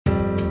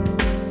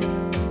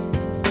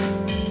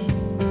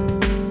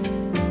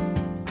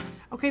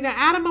Okay, now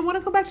Adam, I want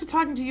to go back to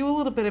talking to you a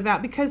little bit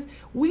about, because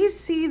we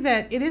see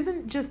that it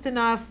isn't just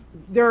enough.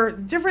 There are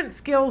different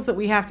skills that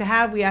we have to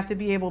have. We have to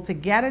be able to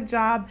get a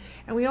job,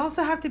 and we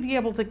also have to be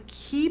able to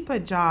keep a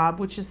job,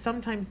 which is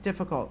sometimes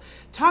difficult.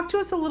 Talk to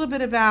us a little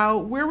bit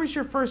about, where was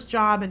your first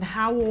job and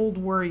how old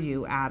were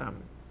you,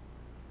 Adam?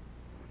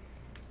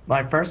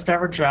 My first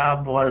ever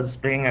job was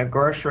being a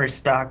grocery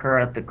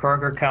stocker at the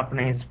Kroger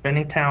Company's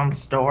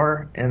Finneytown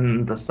store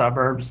in the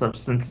suburbs of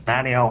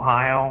Cincinnati,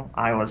 Ohio.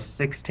 I was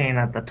 16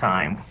 at the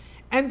time.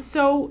 And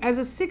so, as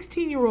a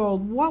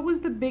 16-year-old, what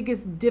was the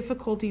biggest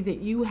difficulty that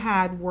you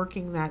had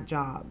working that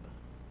job?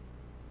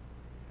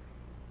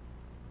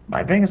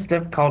 My biggest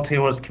difficulty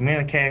was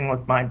communicating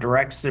with my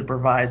direct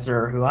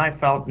supervisor, who I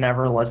felt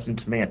never listened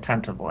to me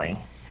attentively.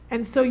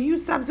 And so you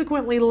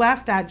subsequently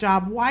left that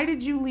job. Why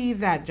did you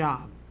leave that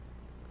job?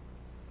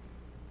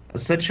 A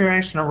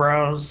situation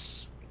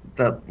arose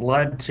that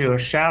led to a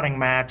shouting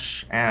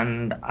match,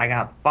 and I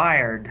got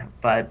fired,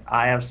 but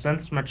I have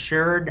since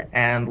matured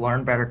and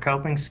learned better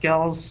coping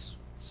skills,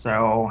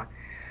 so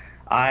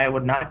I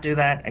would not do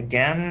that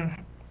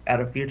again at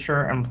a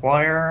future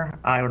employer.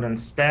 I would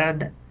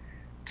instead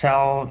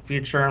tell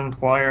future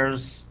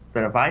employers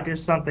that if I do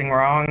something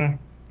wrong,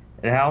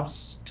 it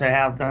helps to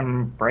have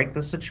them break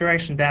the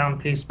situation down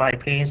piece by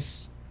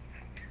piece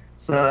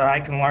so that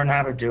I can learn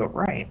how to do it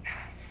right.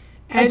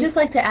 I'd And just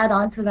like to add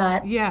on to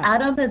that. Adam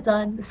yes. has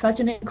done such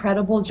an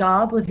incredible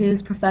job with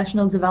his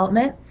professional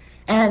development,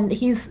 and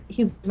he's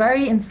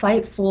very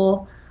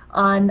insightful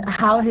on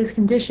how his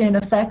condition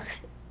affects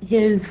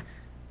his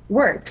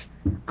work.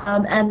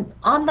 And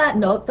on that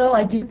note, though,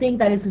 I do think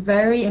that it's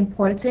very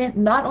important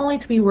not only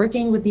to be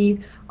working with the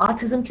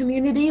autism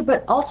community,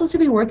 but also to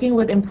be working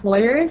with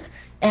employers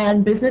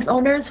and business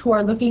owners who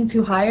are looking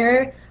to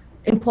hire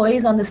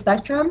employees on the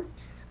spectrum.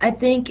 I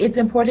think it's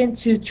important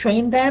to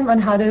train them on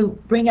how to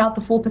bring out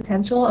the full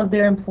potential of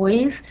their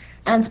employees.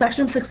 And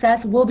Spectrum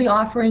Success will be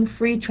offering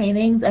free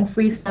trainings and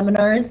free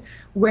seminars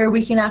where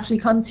we can actually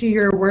come to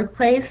your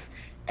workplace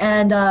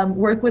and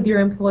work with your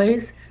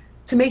employees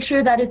to make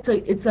sure that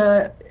it's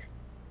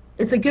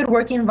a good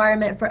working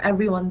environment for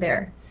everyone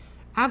there.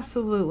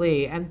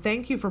 Absolutely. And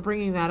thank you for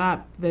bringing that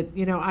up. That,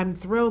 I'm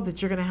thrilled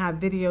that you're going to have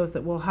videos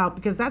that will help,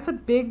 because that's a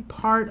big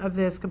part of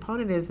this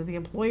component, is that the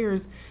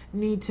employers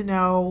need to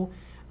know.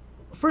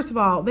 First of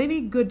all, they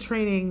need good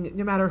training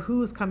no matter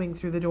who's coming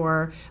through the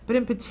door, but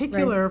in Right.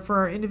 particular for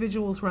our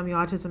individuals who are on the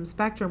autism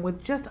spectrum,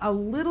 with just a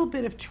little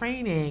bit of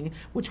training,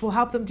 which will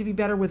help them to be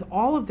better with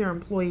all of their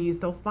employees,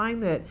 they'll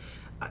find that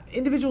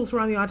individuals who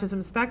are on the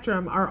autism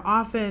spectrum are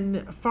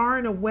often far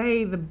and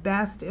away the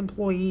best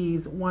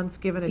employees once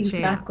given a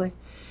Exactly. chance.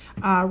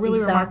 Really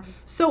remarkable. Exactly.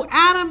 So,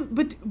 Adam,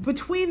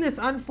 between this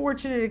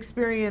unfortunate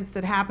experience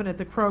that happened at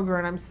the Kroger,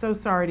 and I'm so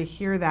sorry to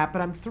hear that,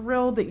 but I'm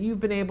thrilled that you've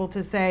been able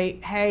to say,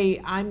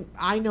 "Hey,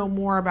 I know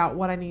more about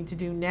what I need to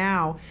do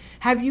now."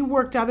 Have you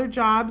worked other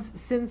jobs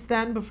since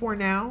then, before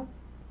now?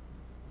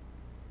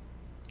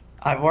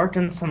 I've worked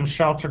in some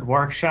sheltered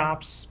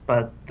workshops,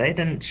 but they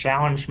didn't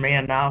challenge me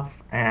enough,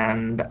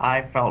 and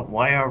I felt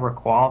way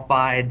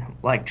overqualified.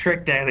 Like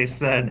Trick Daly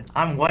said,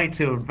 I'm way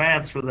too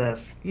advanced for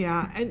this.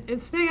 Yeah, and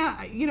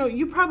Snea,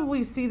 you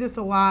probably see this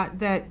a lot,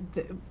 that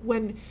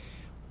when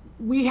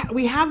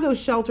we have those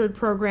sheltered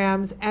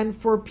programs, and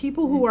for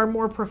people who are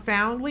more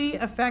profoundly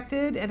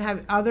affected and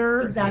have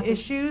other Exactly.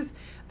 issues,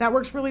 that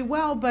works really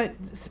well. But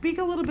speak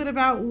a little bit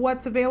about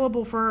what's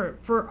available for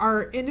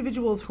our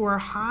individuals who are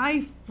high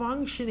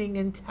functioning,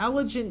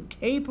 intelligent,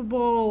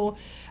 capable,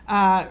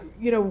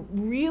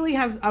 really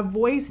have a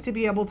voice to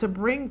be able to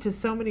bring to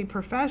so many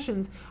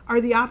professions. Are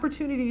the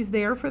opportunities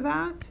there for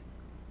that?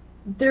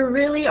 There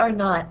really are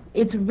not.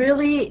 It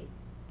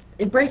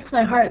breaks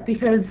my heart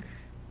because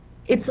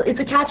it's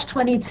a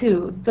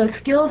catch-22. The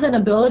skills and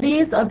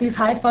abilities of these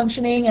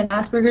high-functioning and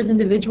Asperger's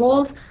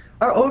individuals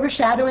are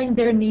overshadowing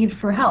their need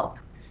for help.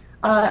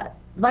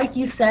 Like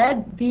you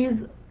said, these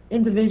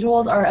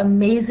individuals are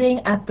amazing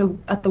at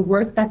the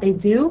work that they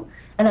do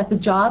and at the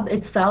job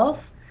itself,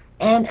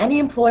 and any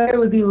employer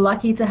would be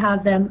lucky to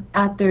have them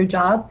at their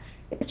job.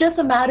 It's just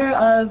a matter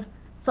of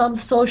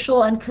some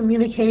social and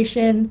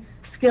communication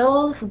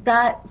skills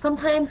that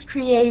sometimes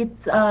create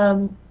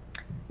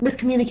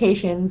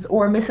miscommunications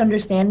or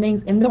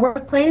misunderstandings in the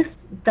workplace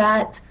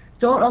that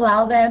don't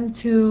allow them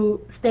to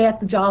stay at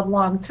the job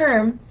long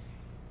term.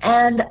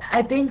 And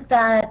I think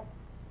that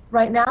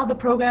right now the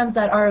programs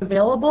that are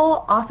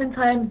available,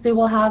 oftentimes they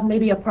will have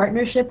maybe a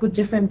partnership with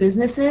different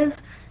businesses,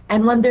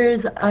 and when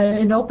there's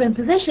an open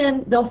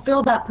position, they'll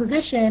fill that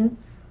position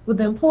with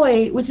the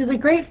employee, which is a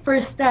great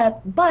first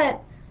step.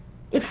 But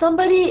if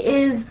somebody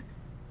is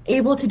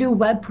able to do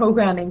web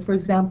programming, for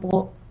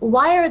example,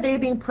 why are they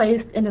being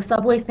placed in a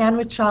Subway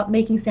sandwich shop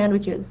making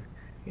sandwiches?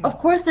 Yeah. Of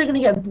course they're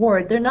going to get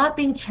bored. They're not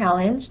being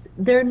challenged.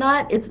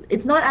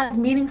 It's not as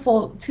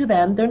meaningful to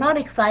them. They're not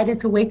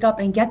excited to wake up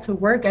and get to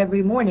work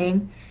every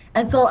morning.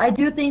 And so I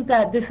do think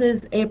that this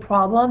is a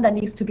problem that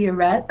needs to be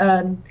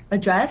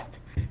addressed.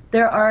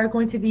 There are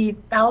going to be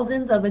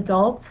thousands of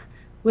adults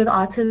with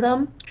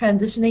autism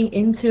transitioning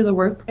into the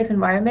workplace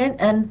environment,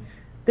 and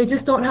they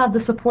just don't have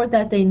the support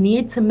that they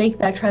need to make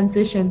that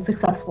transition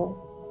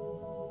successful.